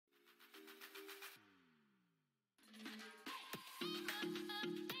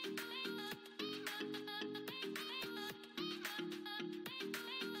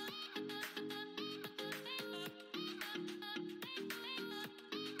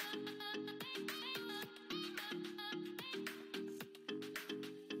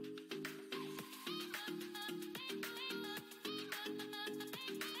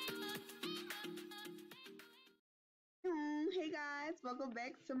welcome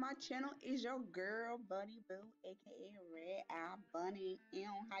back to my channel. It's your girl Bunny Boo, aka Red Eye Bunny. And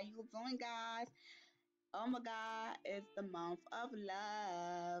how you doing, guys? Oh my God, it's the month of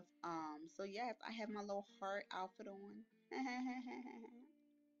love. So yes, I have my little heart outfit on.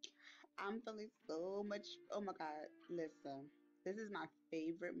 I'm feeling so much. Oh my God, listen, this is my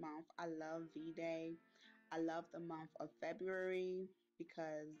favorite month. I love V-Day. I love the month of February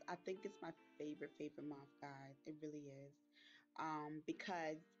because I think it's my favorite month, guys. It really is.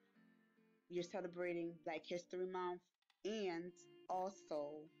 Because you're celebrating Black History Month and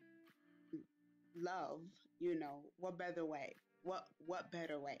also love, what better way? What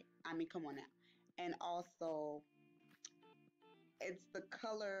better way? I mean, come on now. And also it's the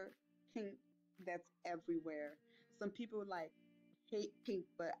color pink that's everywhere. Some people like hate pink,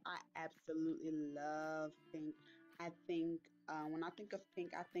 but I absolutely love pink. I think when I think of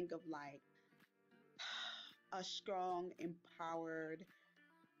pink, I think of like a strong, empowered,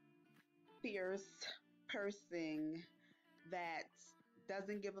 fierce person that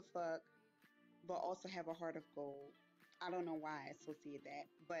doesn't give a fuck, but also have a heart of gold. I don't know why I associate that,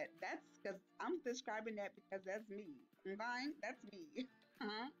 but that's because I'm describing that because that's me. Fine, that's me.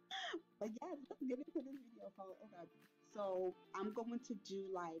 Uh-huh. But yeah, let's get into this video. Okay. So I'm going to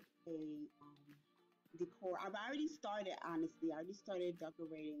do like a decor. I've already started, honestly. I already started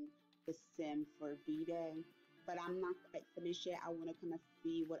decorating the sim for V-Day, but I'm not quite finished yet. I want to kind of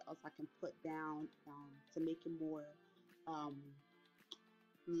see what else I can put down to make it more um,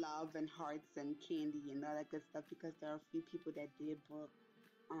 love and hearts and candy and all that good stuff because there are a few people that did book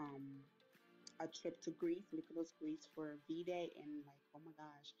um, a trip to Greece, Mykonos, Greece for V-Day, and like, oh my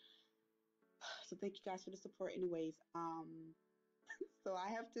gosh. So thank you guys for the support anyways. So I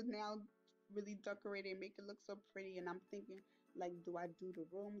have to now really decorate it and make it look so pretty. And I'm thinking, like, do I do the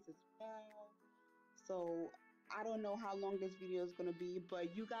rooms as well? So I don't know how long this video is gonna be,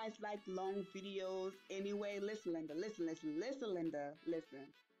 but you guys like long videos anyway. Listen, Linda. Listen, Linda.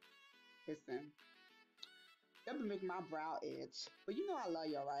 Listen. Y'all be making my brow itch, but you know I love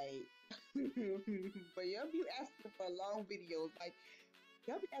y'all, right? But y'all be asking for long videos, like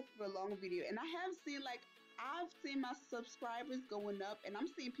y'all be asking for a long video, and I've seen my subscribers going up, and I'm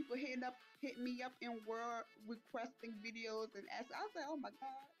seeing people hit me up in word requesting videos and ask. I was like, oh my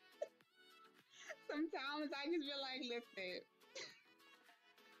God. Sometimes I just feel like, listen,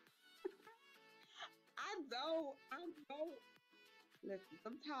 I don't. Listen,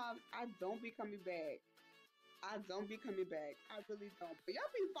 sometimes I don't be coming back. I don't be coming back. I really don't. But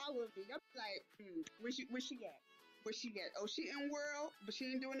y'all be following me. Y'all be like, where she at? Where she at? Oh, she in world, but she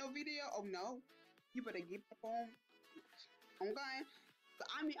ain't doing no video. Oh no, you better get back on. I'm going. So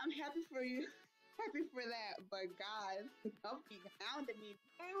I mean, I'm happy for you, happy for that. But guys, y'all be hounding me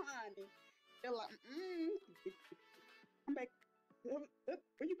down, honey. They're like, come back. Where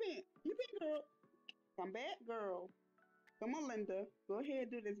you been? You been, girl? Come back, girl. Come on, Linda. Go ahead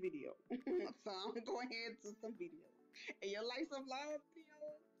and do this video. So I'm going ahead and do some videos. And you like some long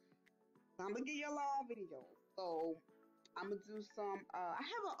videos? I'm gonna get you a long video. So I'm gonna do some.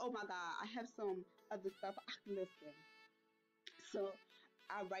 Oh my God, I have some other stuff. Listen. So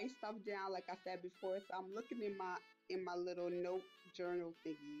I write stuff down, like I said before. So I'm looking in my little note journal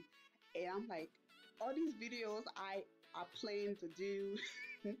thingy, and I'm like, all these videos I plan to do,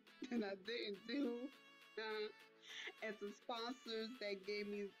 and I didn't do. Uh, and some sponsors that gave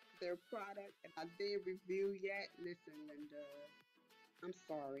me their product and I didn't review yet. Listen, Linda, I'm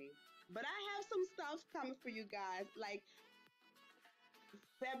sorry. But I have some stuff coming for you guys. Like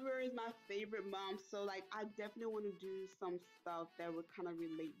February is my favorite month, so like I definitely want to do some stuff that would kind of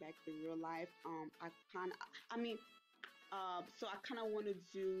relate back to real life. I mean, so I kind of want to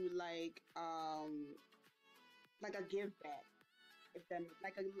do like a give back, if that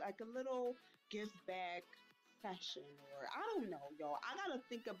like a little give back session, or I don't know, y'all. I gotta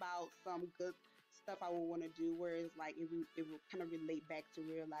think about some good stuff I would want to do, where it's like it will kind of relate back to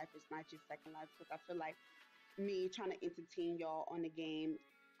real life. It's not just Second Life, because I feel like me trying to entertain y'all on the game,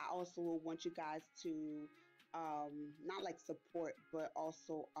 I also will want you guys to not like support, but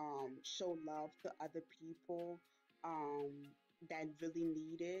also show love to other people that really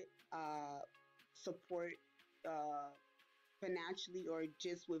need it. Support uh financially or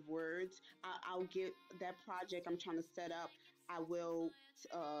just with words. I'll get that project I'm trying to set up. I will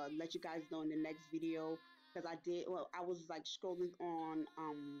let you guys know in the next video, because I was like scrolling on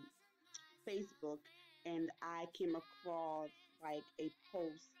Facebook, and I came across like a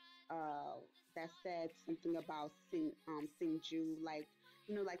post uh, that said something about St. Jude, like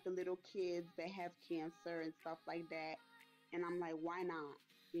like the little kids that have cancer and stuff like that. And I'm like, why not?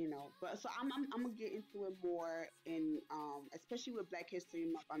 you know. But so I'm gonna get into it more in especially with Black History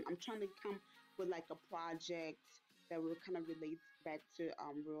Month. I'm trying to come with like a project that will kind of relate back to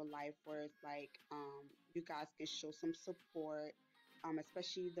real life, where it's like you guys can show some support,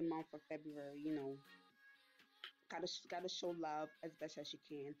 especially the month of February. You know, gotta show love as best as you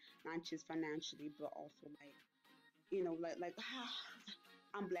can, not just financially, but also like like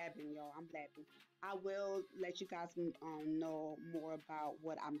I'm blabbing, y'all. I'm blabbing. I will let you guys know more about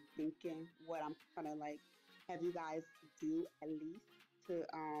what I'm thinking, what I'm gonna like have you guys do at least to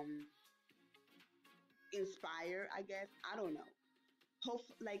inspire. I guess I don't know. Hope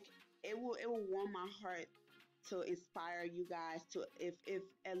like it will warm my heart to inspire you guys to if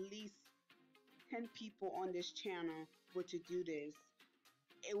at least 10 people on this channel were to do this,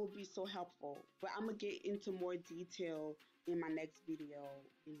 it would be so helpful. But I'm gonna get into more detail in my next video,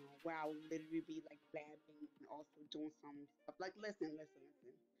 where I'll literally be like blabbing and also doing some stuff. Like, listen.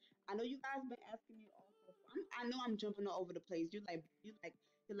 I know you guys been asking me also. I know I'm jumping all over the place. You're like,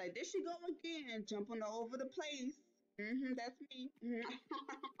 there she go again, jumping all over the place. That's me.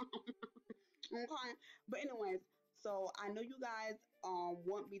 Okay. But anyways, so I know you guys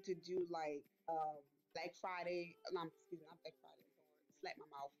want me to do like Black Friday. Excuse me, not Black Friday. Lord, slap my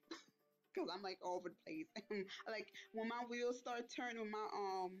mouth because I'm like all over the place. Like when my wheels start turning,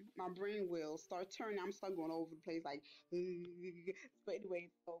 my brain wheels start turning, I'm start going all over the place like. But anyway,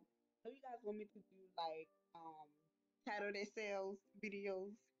 so I know you guys want me to do like Saturday sales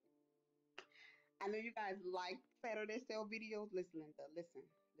videos. I know you guys like Saturday sale videos. Listen, Linda, listen.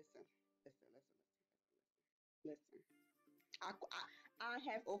 I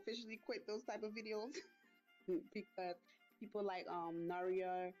have officially quit those type of videos because people like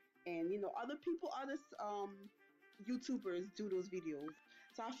Naria and other people, other YouTubers do those videos.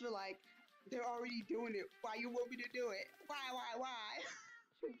 So I feel like they're already doing it. Why you want me to do it? Why?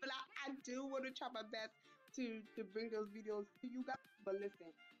 But I do want to try my best to bring those videos to you guys. But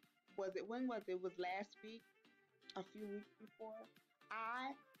listen, when was it? It was last week, a few weeks before.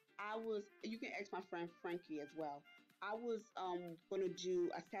 I I was you can ask my friend Frankie as well. I was gonna do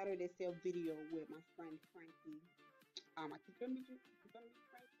a Saturday sale video with my friend Frankie. I think you're gonna meet Frankie.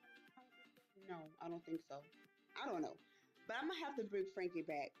 No, I don't think so. I don't know. But I'm gonna have to bring Frankie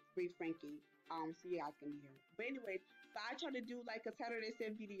back. Bring Frankie. So you guys can hear. But anyways, so I tried to do like a Saturday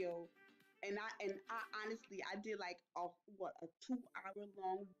sale video, and I honestly I did like a 2 hour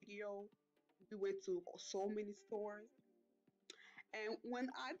long video. We went to so many stores, and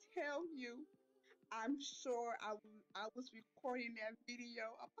when I tell you, I'm sure I was recording that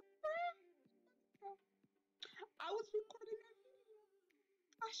video. I was recording that video.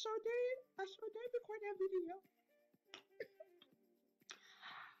 I sure did. I sure did record that video.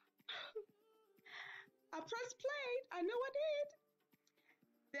 I pressed play. I know I did.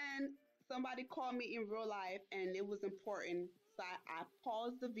 Then somebody called me in real life, and it was important. So I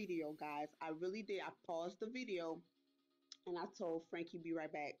paused the video, guys. I really did. I paused the video, and I told Frankie, be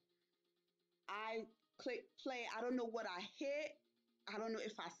right back. I clicked play. I don't know what I hit. I don't know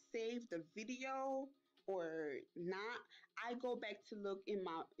if I saved the video or not. I go back to look in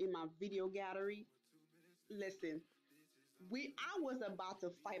my video gallery. Listen, I was about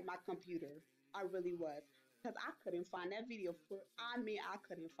to fight my computer. I really was. Because I couldn't find that video I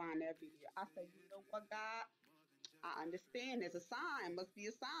couldn't find that video. I said, you know what, God? I understand. There's a sign. Must be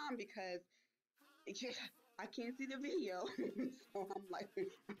a sign because I can't see the video. So I'm like, I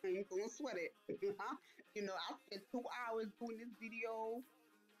ain't gonna sweat it. I spent 2 hours doing this video,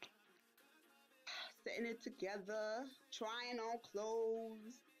 setting it together, trying on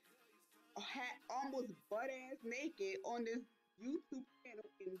clothes, had almost butt ass naked on this YouTube channel,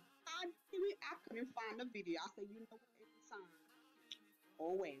 and God damn it, I couldn't find the video. I said, you know what, it's a sign.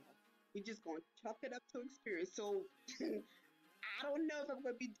 Oh well, we just gonna chalk it up to experience. So I don't know if I'm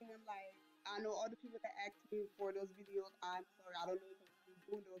gonna be doing like I know other people that asked me for those videos. I'm sorry, I don't know if I'm gonna be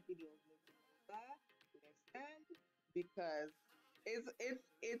doing those videos. Listen, because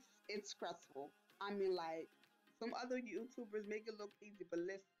it's stressful. I mean, like some other YouTubers make it look easy, but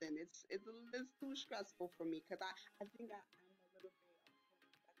listen, it's a little too stressful for me because I think I'm a little bit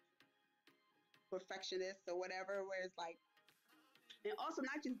perfectionist or whatever. Where it's like, and also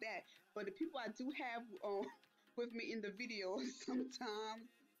not just that, but the people I do have with me in the video sometimes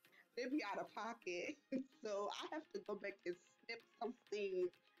they be out of pocket. So I have to go back and snip some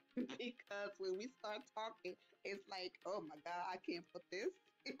things because when we start talking, it's like, oh my God, I can't put this.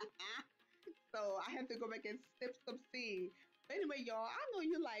 So I have to go back and snip some things. But anyway, y'all, I know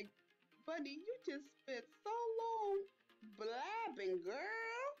you like, buddy, you just spent so long blabbing,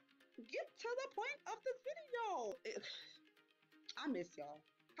 girl. Get to the point of this video. I miss y'all.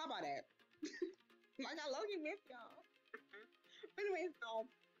 How about that? Like I love you, miss y'all. But anyways, so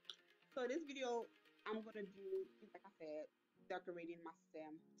this video I'm gonna do, like I said, decorating my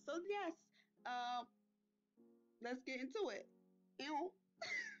sim. So yes, uh, let's get into it. Ew.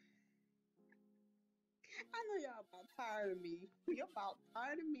 I know y'all about tired of me. You're about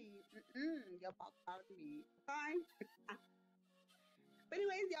tired of me. You're about tired of me. Fine. But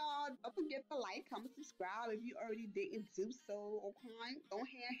anyways, y'all, don't forget to like, comment, subscribe if you already didn't do so. Okay, go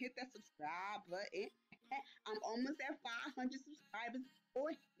ahead and hit that subscribe button. I'm almost at 500 subscribers. Go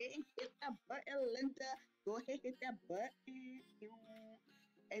ahead and hit that button, Linda. Go ahead and hit that button.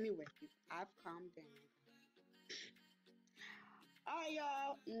 Anyways, I've calmed down. All right,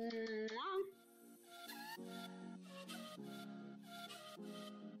 y'all. Mwah.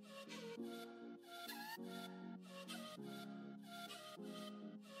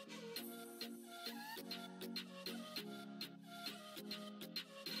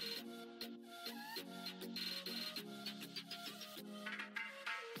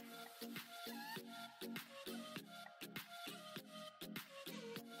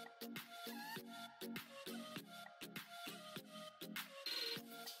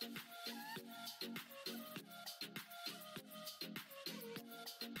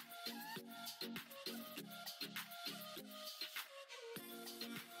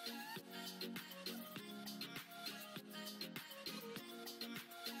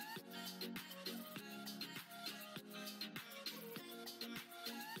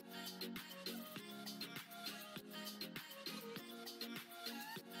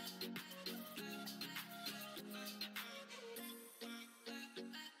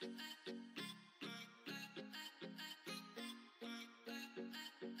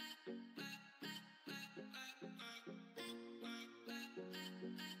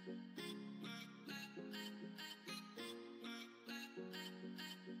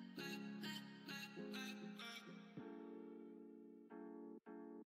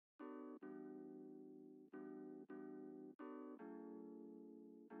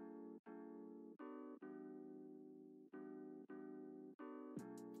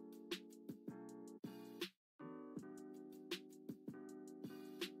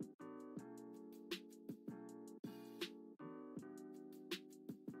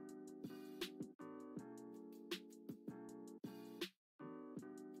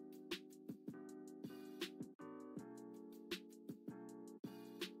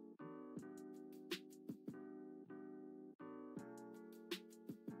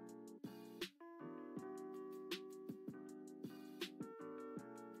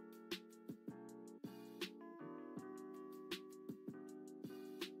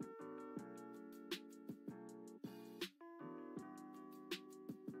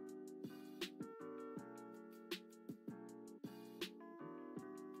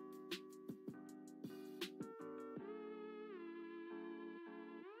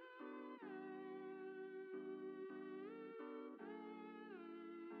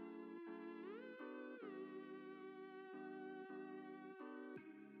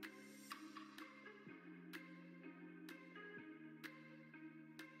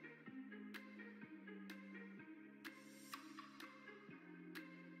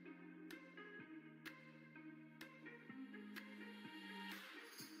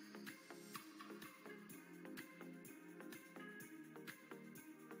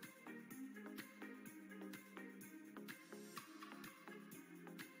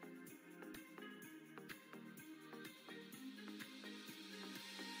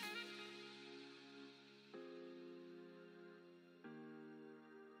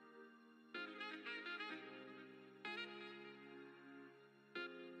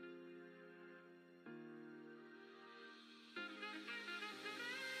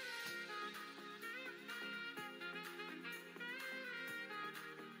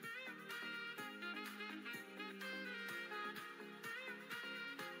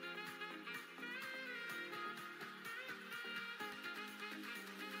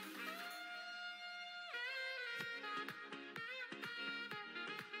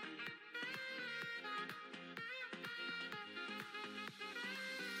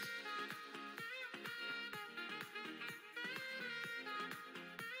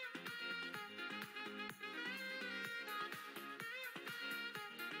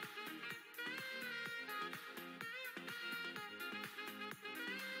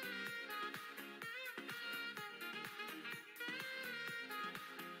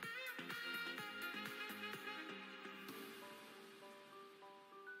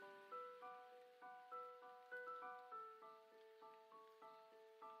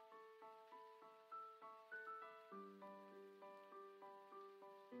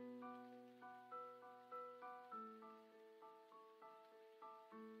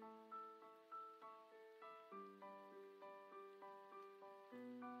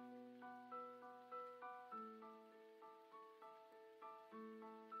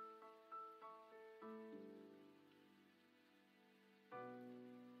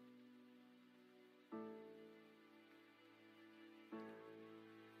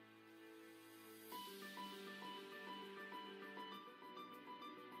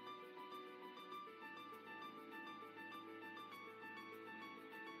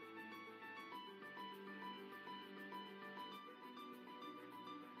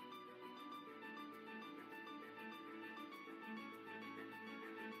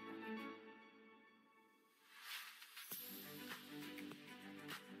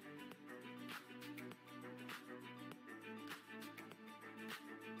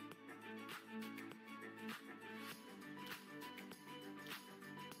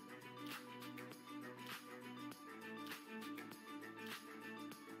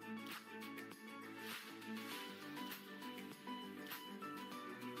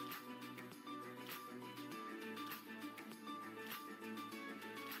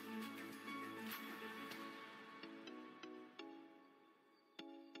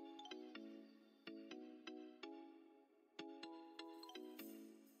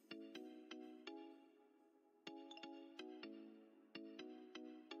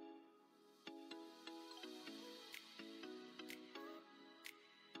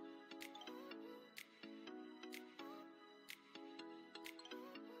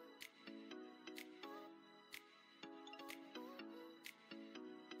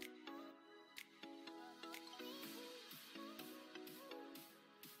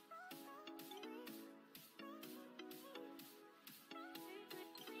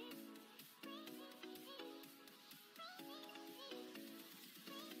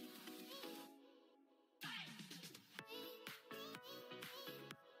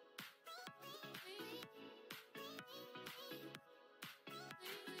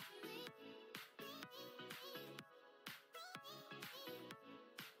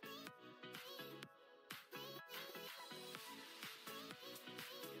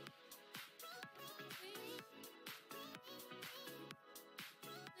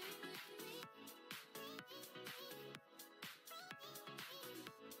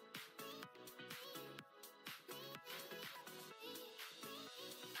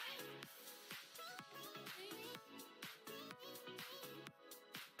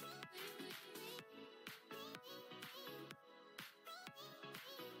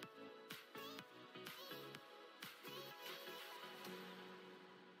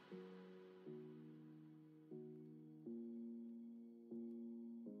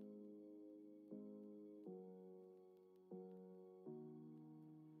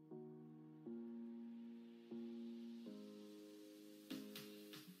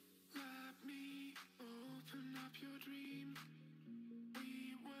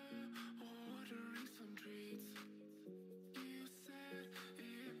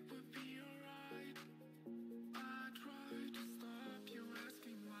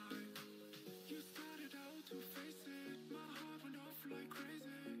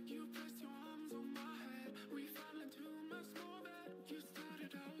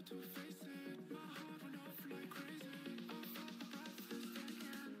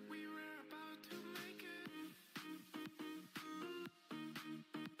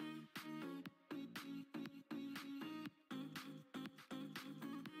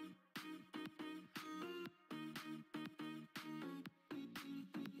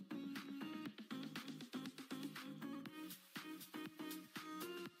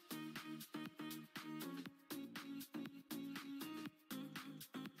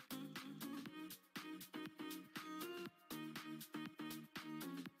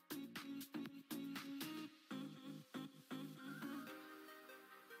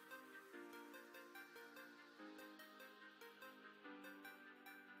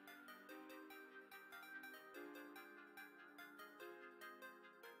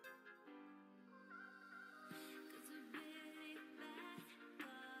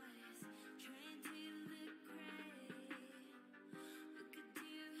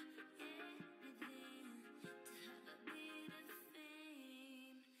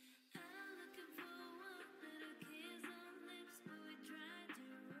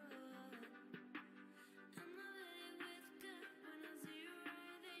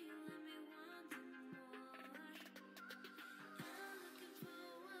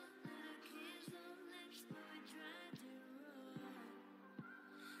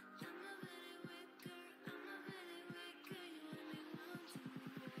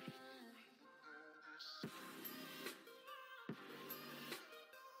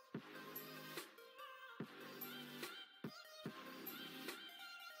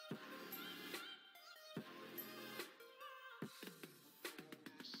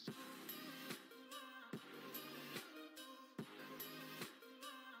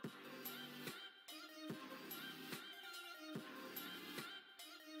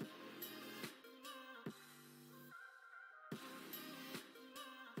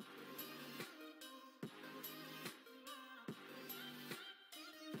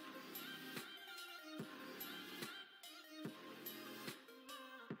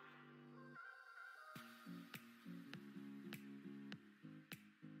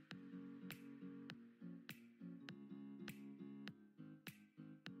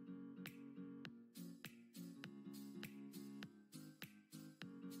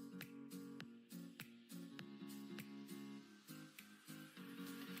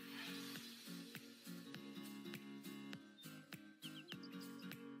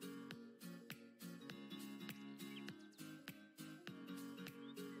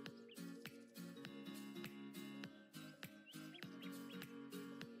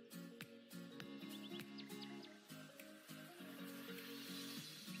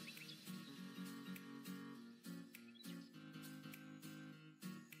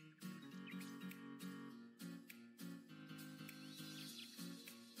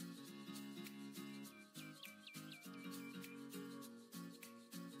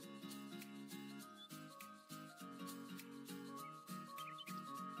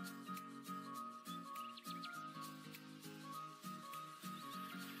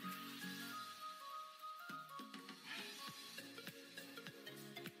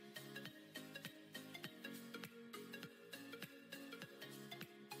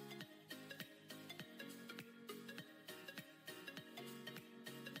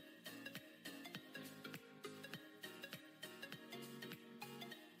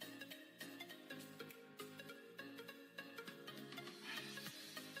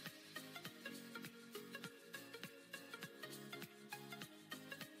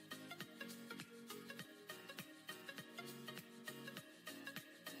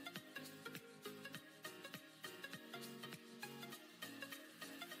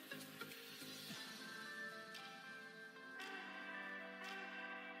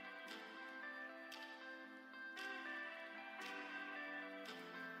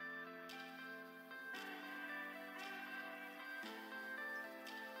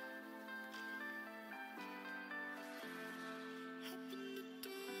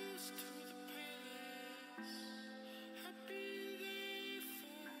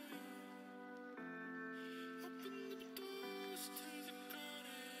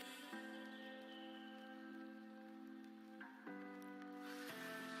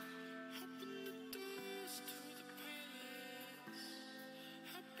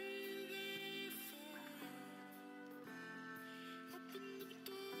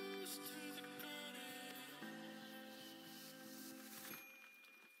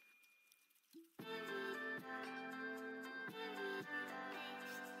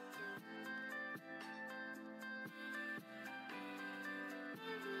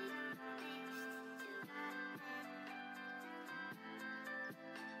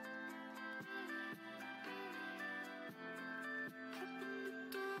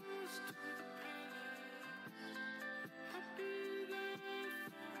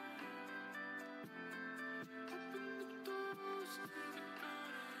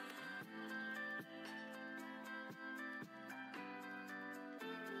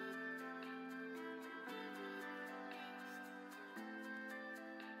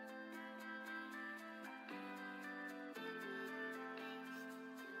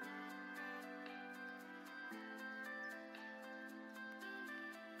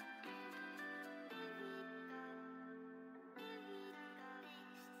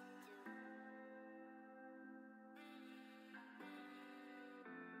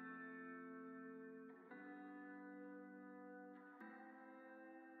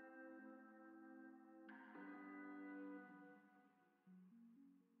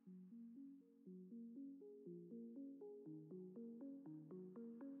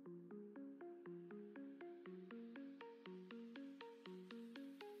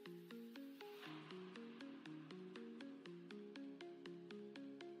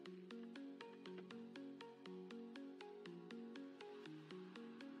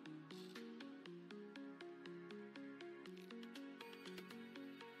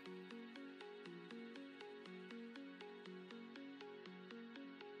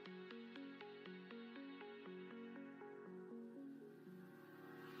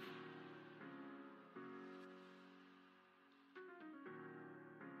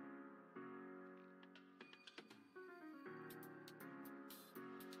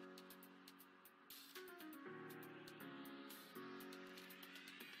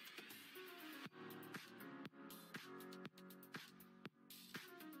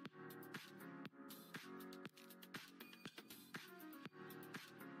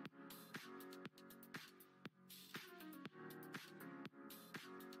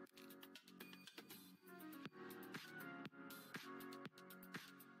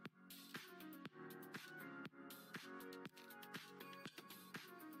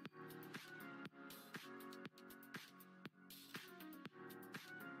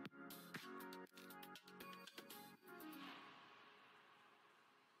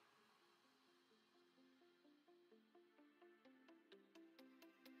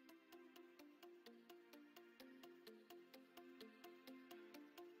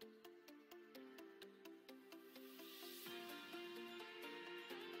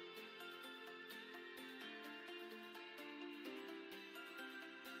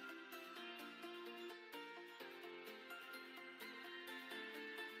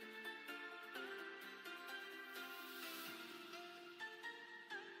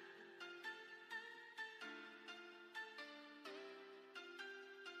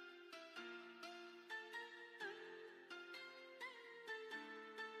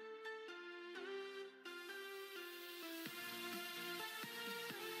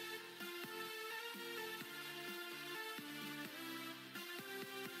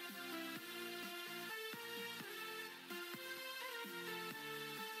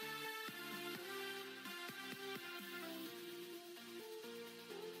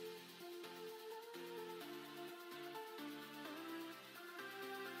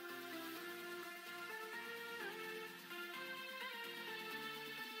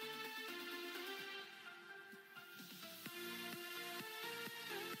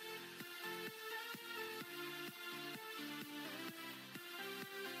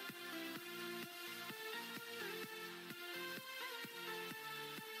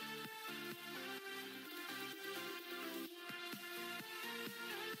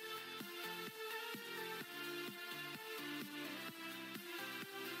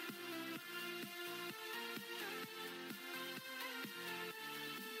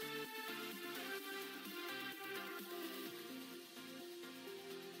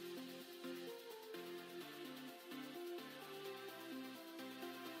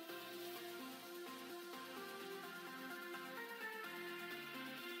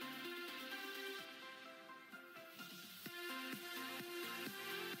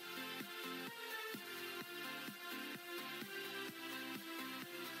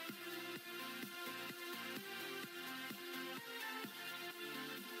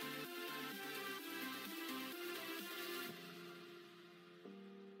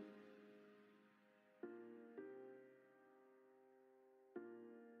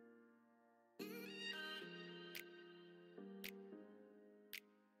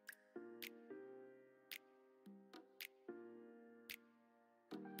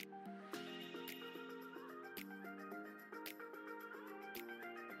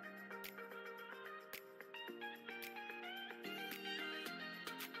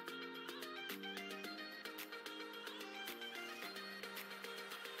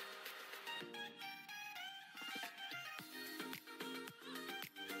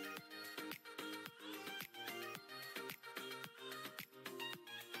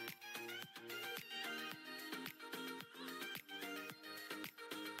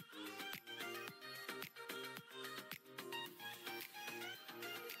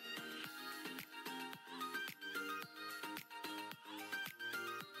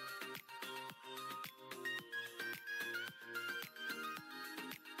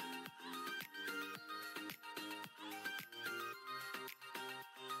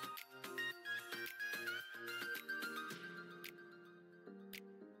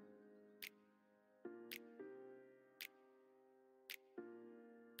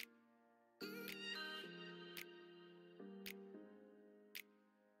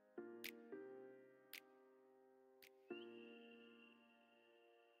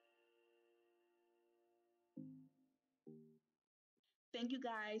 Thank you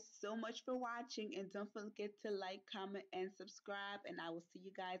guys so much for watching, and don't forget to like, comment, and subscribe, and I will see you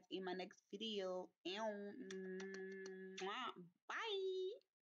guys in my next video. Ew.